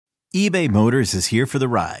eBay Motors is here for the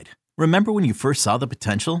ride. Remember when you first saw the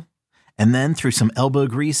potential? And then through some elbow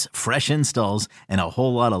grease, fresh installs, and a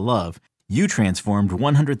whole lot of love, you transformed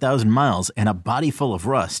 100,000 miles and a body full of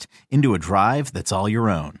rust into a drive that's all your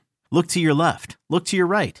own. Look to your left. Look to your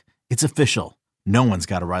right. It's official. No one's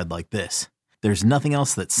got a ride like this. There's nothing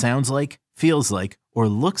else that sounds like, feels like, or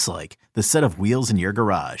looks like the set of wheels in your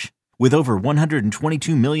garage. With over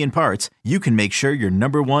 122 million parts, you can make sure your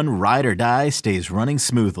number one ride or die stays running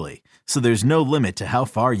smoothly. So there's no limit to how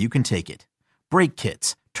far you can take it. Brake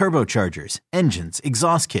kits, turbochargers, engines,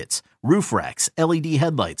 exhaust kits, roof racks, LED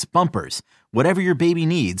headlights, bumpers, whatever your baby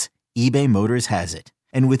needs, eBay Motors has it.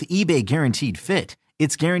 And with eBay Guaranteed Fit,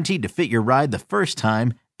 it's guaranteed to fit your ride the first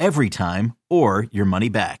time, every time, or your money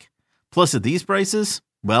back. Plus at these prices,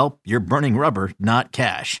 well, you're burning rubber, not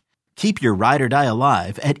cash. Keep your ride or die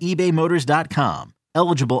alive at ebaymotors.com.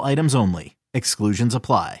 Eligible items only. Exclusions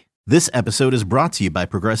apply. This episode is brought to you by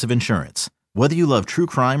Progressive Insurance. Whether you love true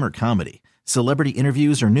crime or comedy, celebrity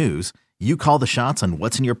interviews or news, you call the shots on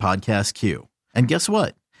what's in your podcast queue. And guess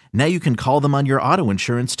what? Now you can call them on your auto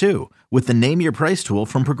insurance too with the Name Your Price tool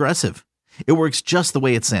from Progressive. It works just the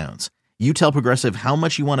way it sounds. You tell Progressive how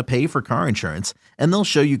much you want to pay for car insurance, and they'll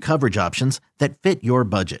show you coverage options that fit your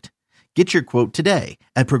budget. Get your quote today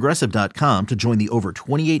at Progressive.com to join the over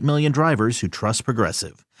 28 million drivers who trust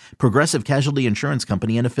Progressive. Progressive Casualty Insurance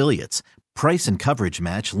Company and Affiliates. Price and coverage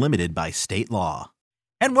match limited by state law.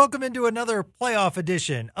 And welcome into another playoff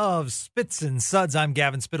edition of Spits and Suds. I'm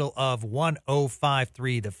Gavin Spittle of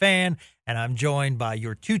 105.3 The Fan, and I'm joined by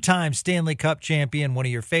your two-time Stanley Cup champion, one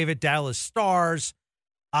of your favorite Dallas Stars.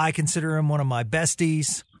 I consider him one of my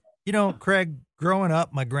besties. You know, Craig, growing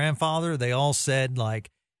up, my grandfather, they all said,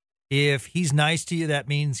 like, if he's nice to you, that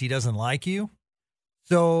means he doesn't like you.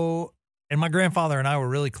 So, and my grandfather and I were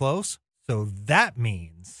really close. So that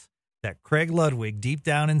means that Craig Ludwig, deep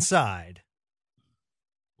down inside,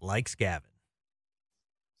 likes Gavin.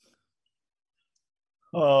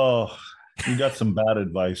 Oh, you got some bad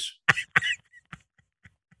advice.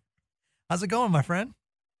 How's it going, my friend?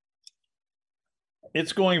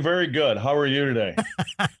 It's going very good. How are you today?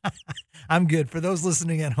 I'm good. For those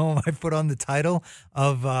listening at home, I put on the title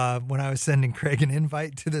of when I was sending Craig an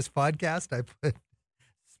invite to this podcast, I put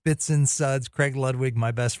Spits and Suds, Craig Ludwig,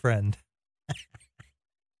 my best friend.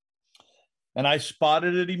 And I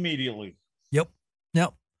spotted it immediately. Yep.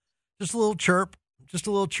 Just a little chirp. Just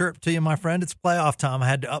a little chirp to you, my friend. It's playoff time. I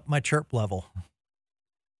had to up my chirp level.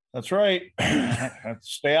 That's right.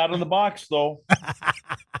 Stay out of the box, though.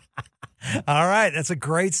 All right. That's a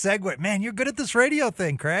great segue. Man, you're good at this radio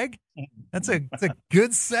thing, Craig. That's a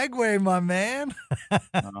good segue, my man.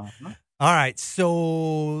 All right.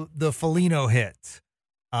 So the Foligno hit,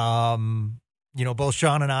 both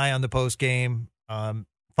Sean and I on the post game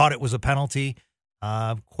thought it was a penalty.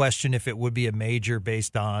 Question if it would be a major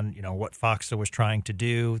based on, what Foxa was trying to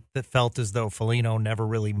do. That felt as though Foligno never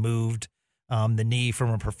really moved the knee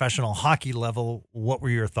from a professional hockey level. What were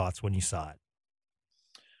your thoughts when you saw it?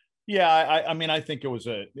 Yeah, I think it was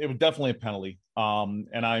definitely a penalty.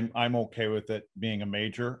 And I'm okay with it being a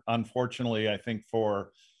major. Unfortunately, I think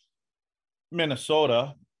for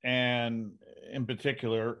Minnesota and in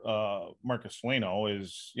particular, Marcus Foligno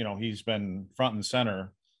is, he's been front and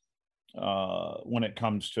center when it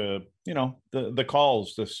comes to, the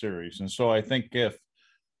calls this series. And so I think if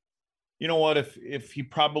he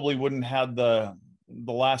probably wouldn't have the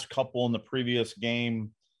last couple in the previous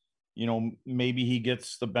game, maybe he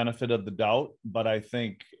gets the benefit of the doubt, but I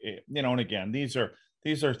think, and again, these are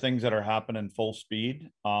things that are happening full speed.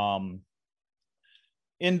 In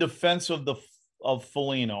defense of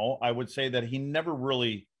Foligno, I would say that he never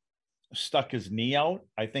really stuck his knee out.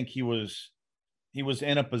 I think he was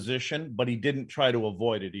in a position, but he didn't try to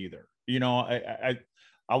avoid it either. A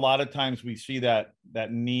lot of times we see that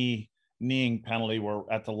kneeing penalty where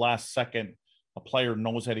at the last second, a player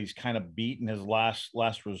knows that he's kind of beaten. His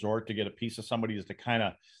last resort to get a piece of somebody is to kind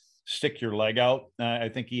of stick your leg out. I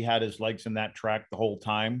think he had his legs in that track the whole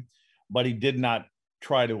time, but he did not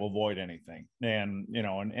try to avoid anything. And,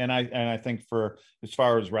 I think for as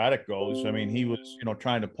far as Radek goes, I mean, he was,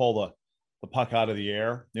 trying to pull the puck out of the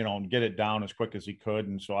air, and get it down as quick as he could.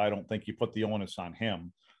 And so I don't think you put the onus on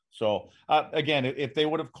him. So again, if they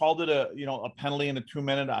would have called it a penalty in a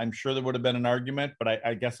 2-minute, I'm sure there would have been an argument, but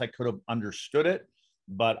I guess I could have understood it.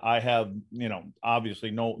 But I have,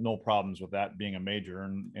 obviously no problems with that being a major.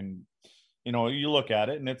 And you look at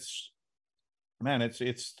it and it's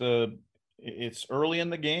early in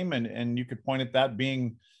the game, and you could point at that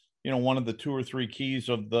being, one of the 2 or 3 keys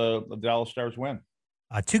of the Dallas Stars win.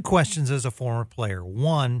 2 questions as a former player.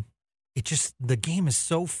 One, the game is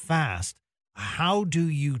so fast. how do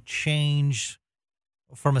you change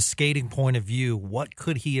from a skating point of view? What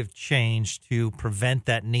could he have changed to prevent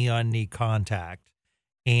that knee-on-knee contact?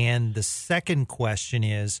 And the second question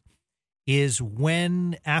is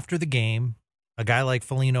when, after the game, a guy like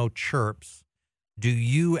Foligno chirps, do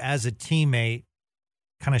you as a teammate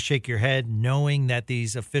kind of shake your head knowing that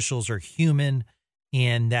these officials are human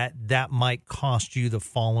and that might cost you the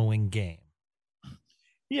following game?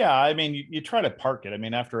 Yeah, I mean, you try to park it. I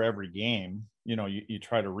mean, after every game, you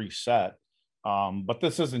try to reset. But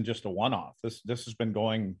this isn't just a one-off. This has been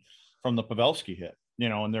going from the Pavelski hit,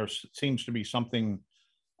 and there seems to be something,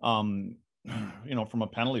 from a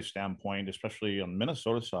penalty standpoint, especially on the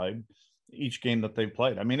Minnesota side, each game that they've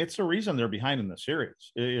played. I mean, it's the reason they're behind in the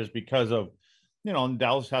series is because of, and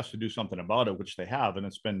Dallas has to do something about it, which they have, and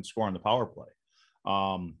it's been scoring the power play.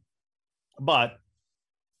 But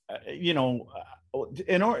in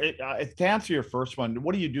order to answer your first one,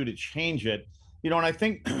 what do you do to change it? And I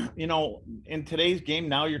think, in today's game,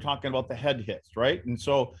 now you're talking about the head hits, right? And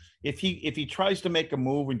so if he tries to make a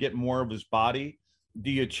move and get more of his body, do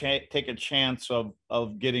you take a chance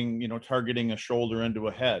of getting, targeting a shoulder into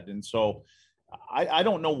a head? And so I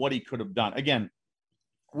don't know what he could have done. Again,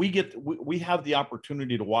 we have the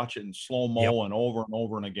opportunity to watch it in slow-mo and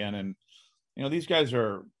over and again. And, these guys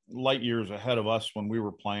are light years ahead of us when we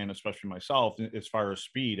were playing, especially myself, as far as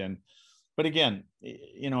speed. But again,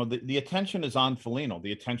 the attention is on Foligno.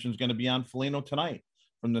 The attention is going to be on Foligno tonight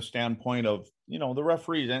from the standpoint of, the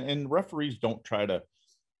referees, and referees don't try to,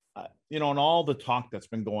 and all the talk that's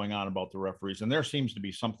been going on about the referees, and there seems to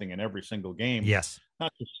be something in every single game. Yes.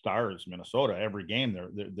 Not just Stars, Minnesota, every game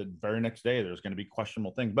the very next day, there's going to be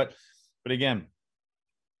questionable things. But again,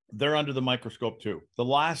 they're under the microscope too. The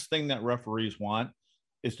last thing that referees want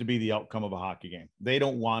is to be the outcome of a hockey game. They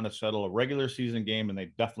don't want to settle a regular season game, and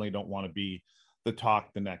they definitely don't want to be the talk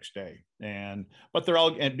the next day. But they're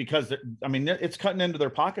all, and because it's cutting into their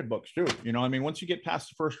pocketbooks too. Once you get past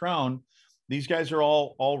the first round, these guys are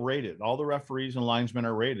all rated. All the referees and linesmen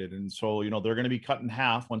are rated, and so they're going to be cut in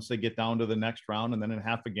half once they get down to the next round, and then in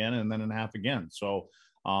half again, and then in half again. So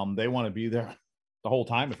they want to be there the whole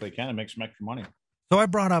time if they can and make some extra money. So I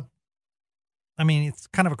brought up, it's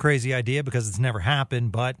kind of a crazy idea because it's never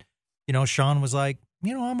happened, but, Sean was like,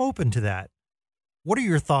 I'm open to that. What are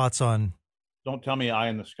your thoughts on? Don't tell me eye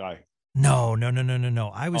in the sky. No.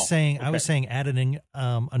 I was saying adding,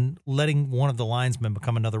 letting one of the linesmen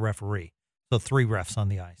become another referee. So 3 refs on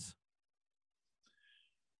the ice.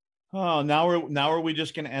 Oh, now are we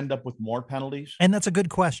just going to end up with more penalties? And that's a good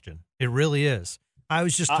question. It really is. I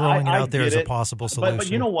was just throwing it out there as a possible solution. But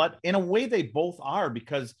you know what? In a way, they both are,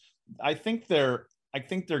 because I think their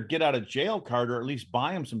get out of jail card, or at least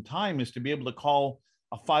buy them some time, is to be able to call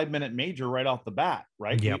a 5-minute major right off the bat.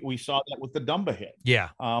 Right. Yep. We saw that with the Dumba hit.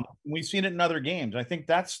 Yeah. We've seen it in other games. I think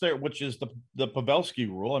that's which is the Pavelski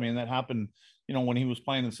rule. That happened, when he was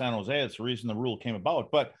playing in San Jose. It's the reason the rule came about.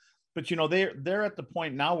 But they're at the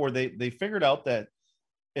point now where they figured out that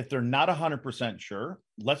if they're not 100% sure,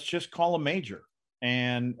 let's just call a major.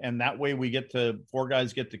 And that way we get to 4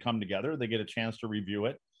 guys get to come together. They get a chance to review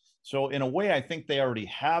it. So in a way, I think they already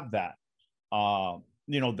have that,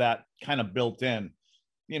 that kind of built in,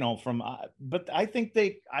 but I think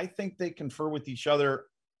they confer with each other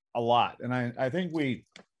a lot. And I think we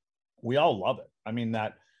all love it.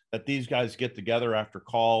 That these guys get together after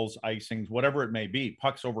calls, icings, whatever it may be,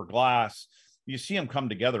 pucks over glass, you see them come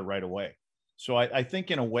together right away. So I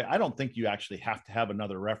think in a way, I don't think you actually have to have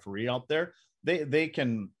another referee out there. They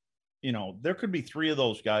can, there could be 3 of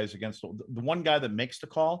those guys against the one guy that makes the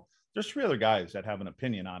call. There's 3 other guys that have an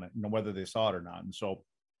opinion on it, whether they saw it or not. And so,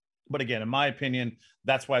 but again, in my opinion,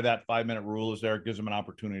 that's why that 5-minute rule is there. It gives them an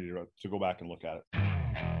opportunity to go back and look at it.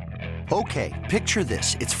 Okay, picture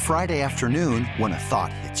this. It's Friday afternoon when a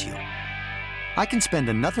thought hits you. I can spend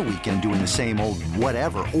another weekend doing the same old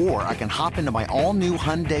whatever, or I can hop into my all-new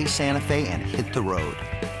Hyundai Santa Fe and hit the road.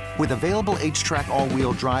 With available H-Track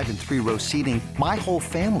all-wheel drive and 3-row seating, my whole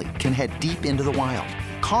family can head deep into the wild.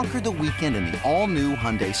 Conquer the weekend in the all-new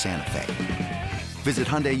Hyundai Santa Fe. Visit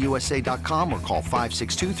HyundaiUSA.com or call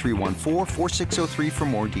 562-314-4603 for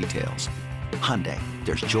more details. Hyundai,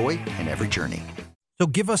 there's joy in every journey. So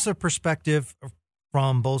give us a perspective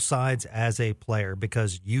from both sides as a player,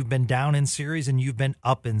 because you've been down in series and you've been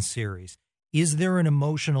up in series. Is there an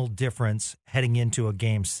emotional difference heading into a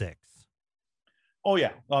game 6? Oh,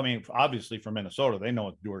 yeah. Obviously for Minnesota, they know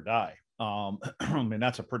it's do or die.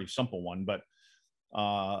 That's a pretty simple one. But,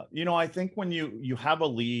 I think when you have a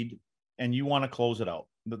lead and you want to close it out,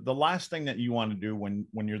 the last thing that you want to do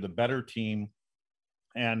when you're the better team,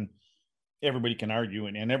 and everybody can argue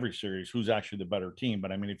in every series who's actually the better team.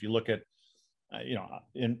 But if you look at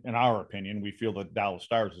in our opinion, we feel that Dallas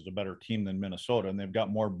Stars is a better team than Minnesota, and they've got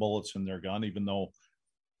more bullets in their gun, even though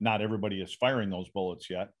not everybody is firing those bullets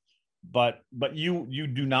yet. But you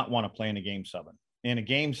do not want to play in a game 7. In a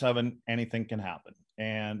game 7, anything can happen.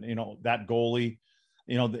 And, that goalie,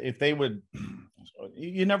 if they would,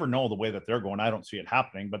 you never know the way that they're going. I don't see it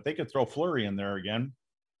happening, but they could throw Fleury in there again.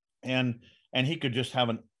 And he could just have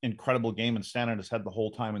an incredible game and stand on his head the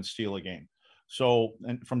whole time and steal a game. So,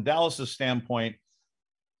 and from Dallas's standpoint,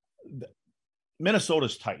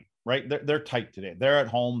 Minnesota's tight, right? They're tight today. They're at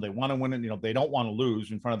home. They want to win it. They don't want to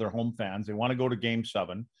lose in front of their home fans. They want to go to game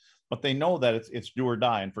 7, but they know that it's do or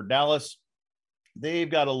die. And for Dallas, they've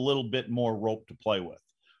got a little bit more rope to play with,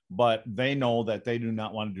 but they know that they do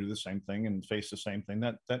not want to do the same thing and face the same thing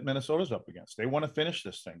that Minnesota's up against. They want to finish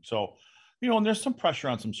this thing. So, and there's some pressure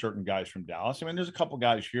on some certain guys from Dallas. I mean, there's a couple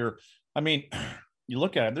guys here. I mean, you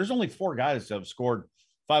look at it, there's only 4 guys that have scored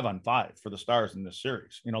 5-on-5 for the Stars in this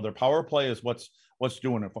series. Their power play is what's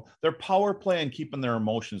doing it for their power play and keeping their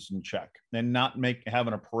emotions in check and not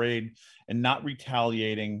having a parade and not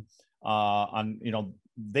retaliating on,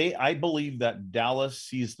 I believe that Dallas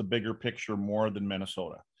sees the bigger picture more than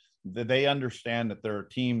Minnesota. They understand that they're a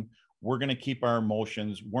team. We're going to keep our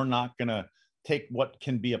emotions. We're not going to take what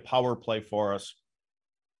can be a power play for us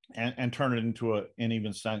and turn it into an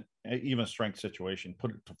even strength situation,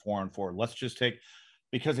 put it to 4-on-4. Let's just take,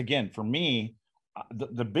 because again, for me,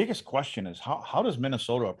 the biggest question is how does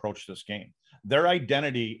Minnesota approach this game? Their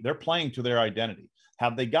identity, they're playing to their identity.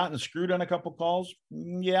 Have they gotten screwed on a couple calls?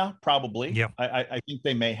 Yeah, probably. Yeah. I think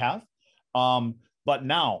they may have. But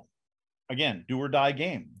now, again, do or die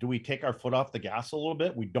game. Do we take our foot off the gas a little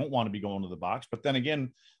bit? We don't want to be going to the box. But then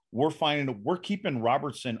again, we're keeping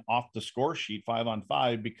Robertson off the score sheet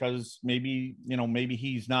 5-on-5 because maybe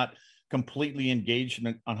he's not completely engaged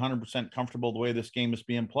and 100% comfortable the way this game is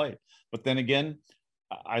being played. But then again,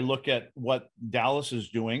 I look at what Dallas is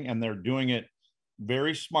doing, and they're doing it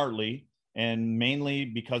very smartly, and mainly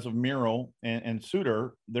because of Miro and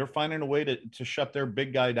Suter. They're finding a way to shut their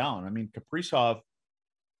big guy down. I mean, Kaprizov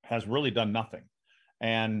has really done nothing.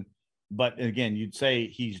 But again, you'd say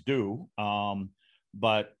he's due.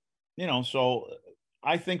 But so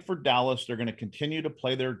I think for Dallas, they're going to continue to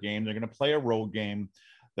play their game. They're going to play a road game.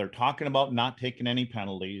 They're talking about not taking any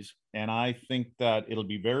penalties. And I think that it'll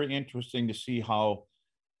be very interesting to see how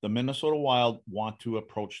the Minnesota Wild want to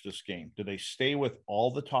approach this game. Do they stay with all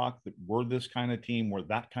the talk that we're this kind of team, we're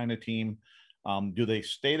that kind of team? Do they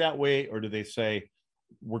stay that way, or do they say,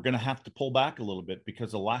 we're going to have to pull back a little bit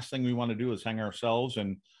because the last thing we want to do is hang ourselves?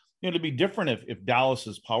 And, it'd be different if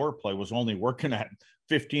Dallas's power play was only working at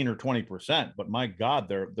 15 or 20%, but my God,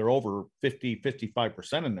 they're over 50,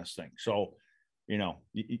 55% in this thing. So,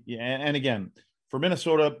 and again, for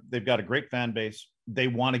Minnesota, they've got a great fan base. They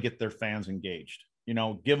want to get their fans engaged,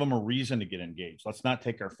 give them a reason to get engaged. Let's not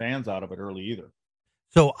take our fans out of it early either.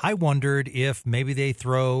 So I wondered if maybe they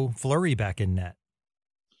throw Fleury back in net.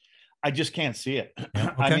 I just can't see it. Yeah,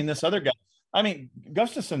 okay. I mean, this other guy,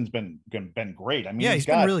 Gustafson's been great. I mean, he's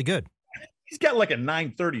been really good. He's got like a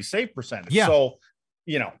 930 save percentage. Yeah. So,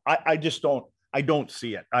 I don't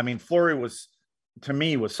see it. I mean, Fleury was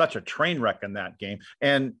such a train wreck in that game.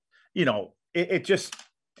 And, it just,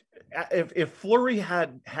 if Fleury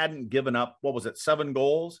hadn't given up, 7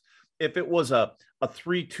 goals, if it was a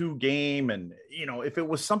 3-2 game and, if it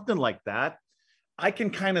was something like that, I can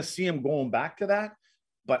kind of see him going back to that.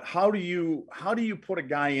 But how do you put a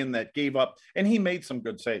guy in that gave up, and he made some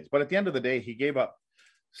good saves, but at the end of the day, he gave up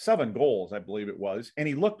 7 goals, I believe it was, and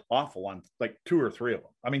he looked awful on like 2 or 3 of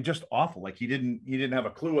them. I mean, just awful. Like he didn't have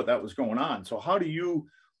a clue what that was going on. So how do you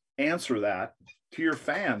answer that to your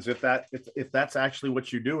fans if that's actually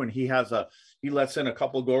what you do? And he lets in a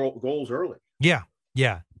couple goals early.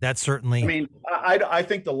 Yeah, that's certainly. I mean, I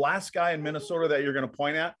think the last guy in Minnesota that you're going to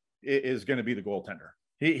point at is going to be the goaltender.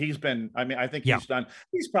 He's been, I think he's done.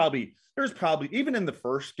 There's probably, even in the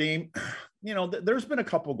first game, there's been a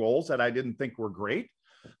couple goals that I didn't think were great,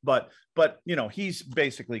 but he's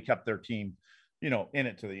basically kept their team, in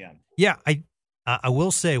it to the end. Yeah. I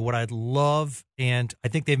will say what I'd love, and I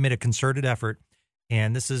think they've made a concerted effort,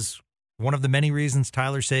 and this is one of the many reasons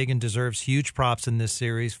Tyler Seguin deserves huge props in this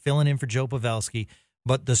series, filling in for Joe Pavelski,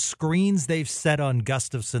 but the screens they've set on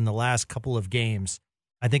Gustafson the last couple of games,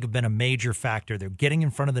 I think have been a major factor. They're getting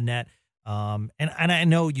in front of the net. And I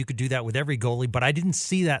know you could do that with every goalie, but I didn't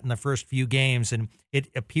see that in the first few games. And it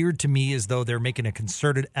appeared to me as though they're making a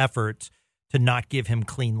concerted effort to not give him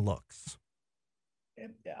clean looks.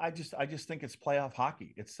 I just think it's playoff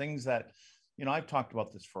hockey. It's things that, I've talked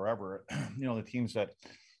about this forever. The teams that,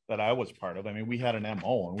 that I was part of, I mean, we had an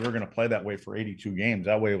MO and we were going to play that way for 82 games.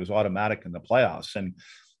 That way it was automatic in the playoffs. And,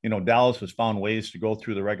 Dallas has found ways to go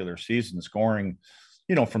through the regular season scoring,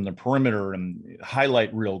 from the perimeter and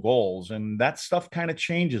highlight real goals. And that stuff kind of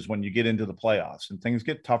changes when you get into the playoffs and things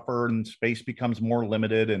get tougher and space becomes more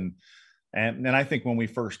limited. And I think when we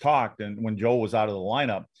first talked and when Joe was out of the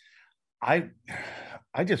lineup, I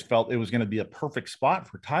just felt it was going to be a perfect spot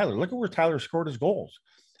for Tyler. Look at where Tyler scored his goals.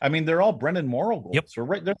 I mean, they're all Brendan Morrow goals. Yep. So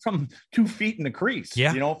they're from 2 feet in the crease,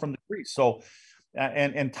 from the crease. So,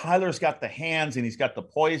 and Tyler's got the hands and he's got the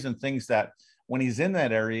poise and things that when he's in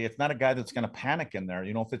that area, it's not a guy that's going to panic in there.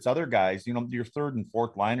 If it's other guys, your third and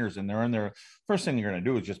fourth liners and they're in there, first thing you're going to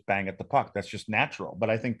do is just bang at the puck. That's just natural. But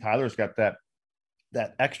I think Tyler's got that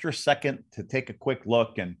extra second to take a quick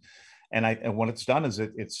look and what it's done is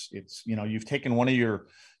it's you've taken one of your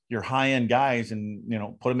high end guys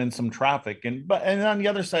and put them in some traffic and on the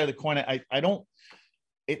other side of the coin,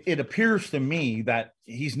 it appears to me that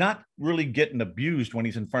he's not really getting abused when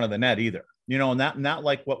he's in front of the net either. Not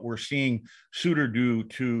like what we're seeing Suter do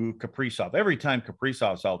to Kaprizov. Every time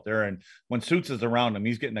Kaprizov's out there and when Suits is around him,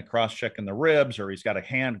 he's getting a cross check in the ribs or he's got a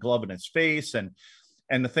hand glove in his face. And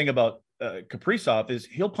the thing about Kaprizov is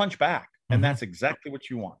he'll punch back. And that's exactly what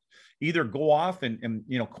you want. Either go off and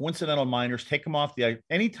coincidental minors, take them off the ice.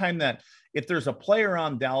 Anytime that if there's a player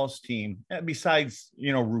on Dallas team, besides,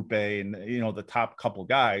 Rupe and, the top couple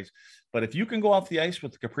guys, but if you can go off the ice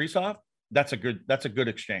with Kaprizov, that's a good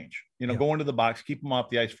exchange. Go into the box, keep him off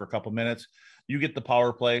the ice for a couple minutes. You get the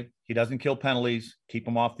power play. He doesn't kill penalties, keep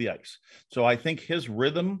him off the ice. So I think his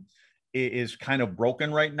rhythm is kind of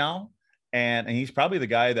broken right now. And he's probably the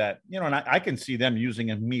guy that, and I can see them using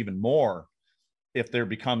him even more if there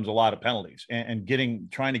becomes a lot of penalties and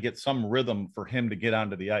trying to get some rhythm for him to get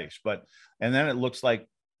onto the ice. And then it looks like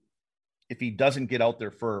if he doesn't get out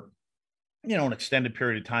there for, an extended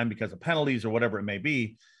period of time because of penalties or whatever it may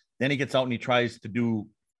be, then he gets out and he tries to do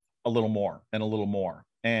a little more and a little more.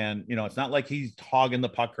 And, it's not like he's hogging the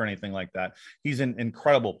puck or anything like that. He's an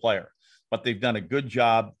incredible player, but they've done a good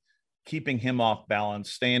job keeping him off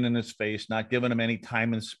balance, staying in his face, not giving him any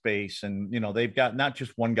time and space. And, they've got not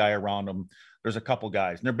just one guy around him. There's a couple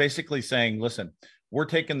guys and they're basically saying, listen, we're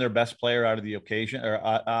taking their best player out of the occasion or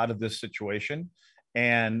out of this situation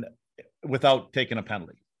and without taking a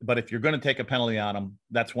penalty. But if you're going to take a penalty on him,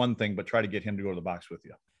 that's one thing, but try to get him to go to the box with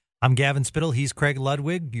you. I'm Gavin Spittle. He's Craig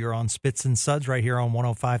Ludwig. You're on Spits and Suds right here on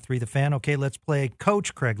 105.3 The Fan. Okay, let's play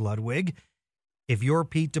Coach Craig Ludwig. If you're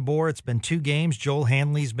Pete DeBoer, it's been 2 games. Joel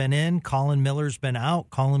Hanley's been in. Colin Miller's been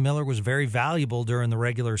out. Colin Miller was very valuable during the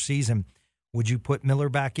regular season. Would you put Miller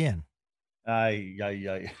back in?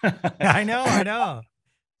 I know.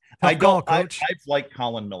 I've liked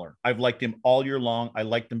Colin Miller. I've liked him all year long. I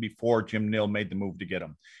liked him before Jim Nill made the move to get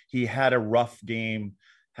him. He had a rough game,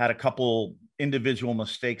 had a couple individual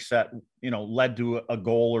mistakes that, led to a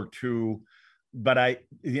goal or two. But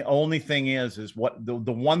the only thing is what the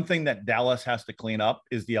one thing that Dallas has to clean up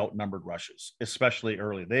is the outnumbered rushes, especially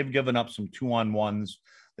early. They've given up some 2-on-1s.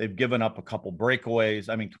 They've given up a couple breakaways.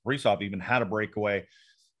 I mean, Kaprizov even had a breakaway.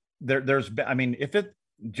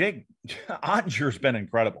 Jake Ottinger's been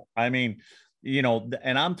incredible. I mean,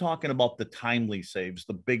 and I'm talking about the timely saves,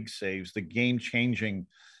 the big saves, the game-changing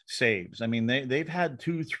saves. I mean, they've had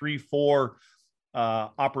 2, 3, 4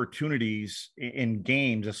 opportunities in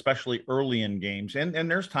games, especially early in games.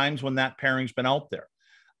 And there's times when that pairing's been out there.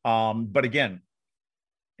 But again,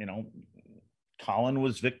 Colin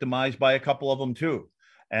was victimized by a couple of them too.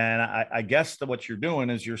 And I guess what you're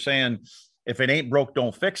doing is you're saying, if it ain't broke,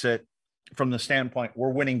 don't fix it. From the standpoint, we're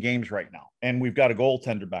winning games right now, and we've got a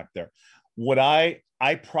goaltender back there.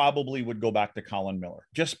 I probably would go back to Colin Miller,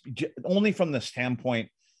 just only from the standpoint,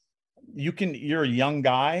 you're a young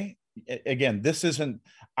guy. Again, sometimes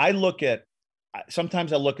I look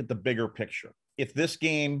at the bigger picture. If this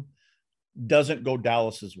game doesn't go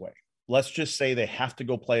Dallas's way, let's just say they have to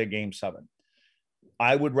go play a game 7.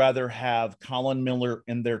 I would rather have Colin Miller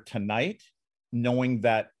in there tonight, knowing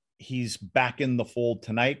that he's back in the fold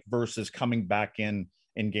tonight versus coming back in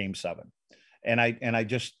game 7. And I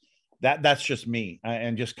just, that's just me.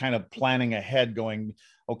 And just kind of planning ahead going,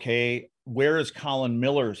 okay, where is Colin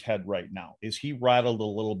Miller's head right now? Is he rattled a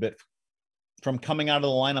little bit from coming out of the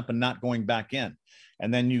lineup and not going back in?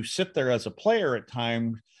 And then you sit there as a player at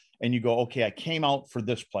times and you go, okay, I came out for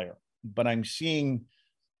this player, but I'm seeing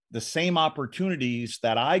the same opportunities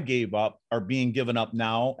that I gave up are being given up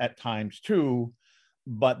now at times too.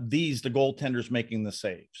 But the goaltender's making the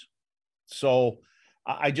saves. So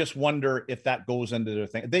I just wonder if that goes into their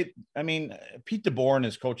thing. Pete DeBoer and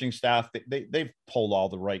his coaching staff, they've pulled all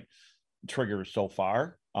the right triggers so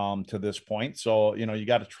far to this point. So, you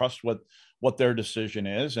got to trust what their decision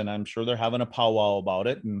is. And I'm sure they're having a powwow about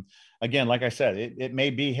it. And again, like I said, it may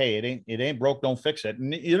be, hey, it ain't broke, don't fix it.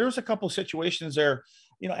 And there's a couple of situations there,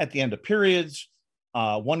 at the end of periods,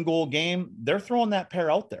 1-goal game, they're throwing that pair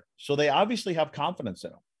out there. So they obviously have confidence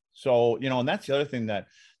in them. So, and that's the other thing that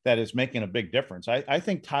is making a big difference. I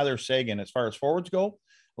think Tyler Seguin, as far as forwards go,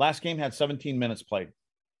 last game had 17 minutes played.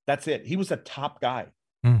 That's it. He was the top guy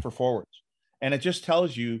for forwards. And it just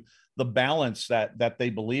tells you the balance that they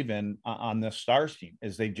believe in on this Stars team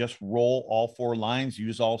is they just roll all 4 lines,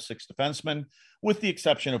 use all 6 defensemen, with the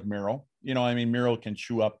exception of Miro. Miro can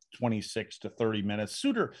chew up 26 to 30 minutes.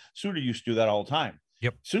 Suter used to do that all the time.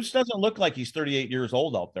 Yep. Suits doesn't look like he's 38 years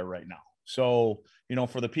old out there right now. So,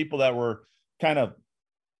 for the people that were kind of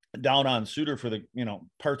down on Suter for the,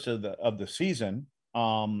 parts of the season,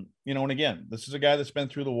 and again, this is a guy that's been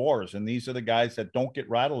through the wars, and these are the guys that don't get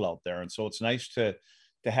rattled out there. And so it's nice to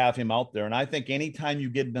have him out there. And I think anytime you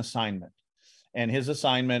get an assignment, and his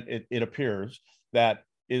assignment, it appears that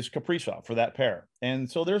is Kaprizov for that pair. And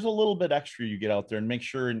so there's a little bit extra you get out there and make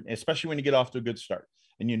sure, and especially when you get off to a good start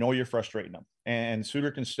and you're frustrating them, and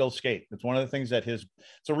Suter can still skate. It's one of the things that it's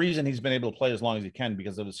a reason he's been able to play as long as he can,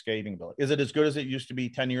 because of his skating ability. Is it as good as it used to be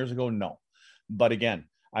 10 years ago? No. But again,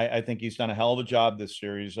 I think he's done a hell of a job this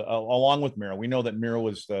series, along with Miro. We know that Miro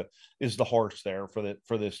is the horse there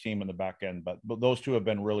for this team in the back end, but those two have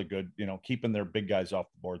been really good, keeping their big guys off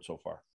the board so far.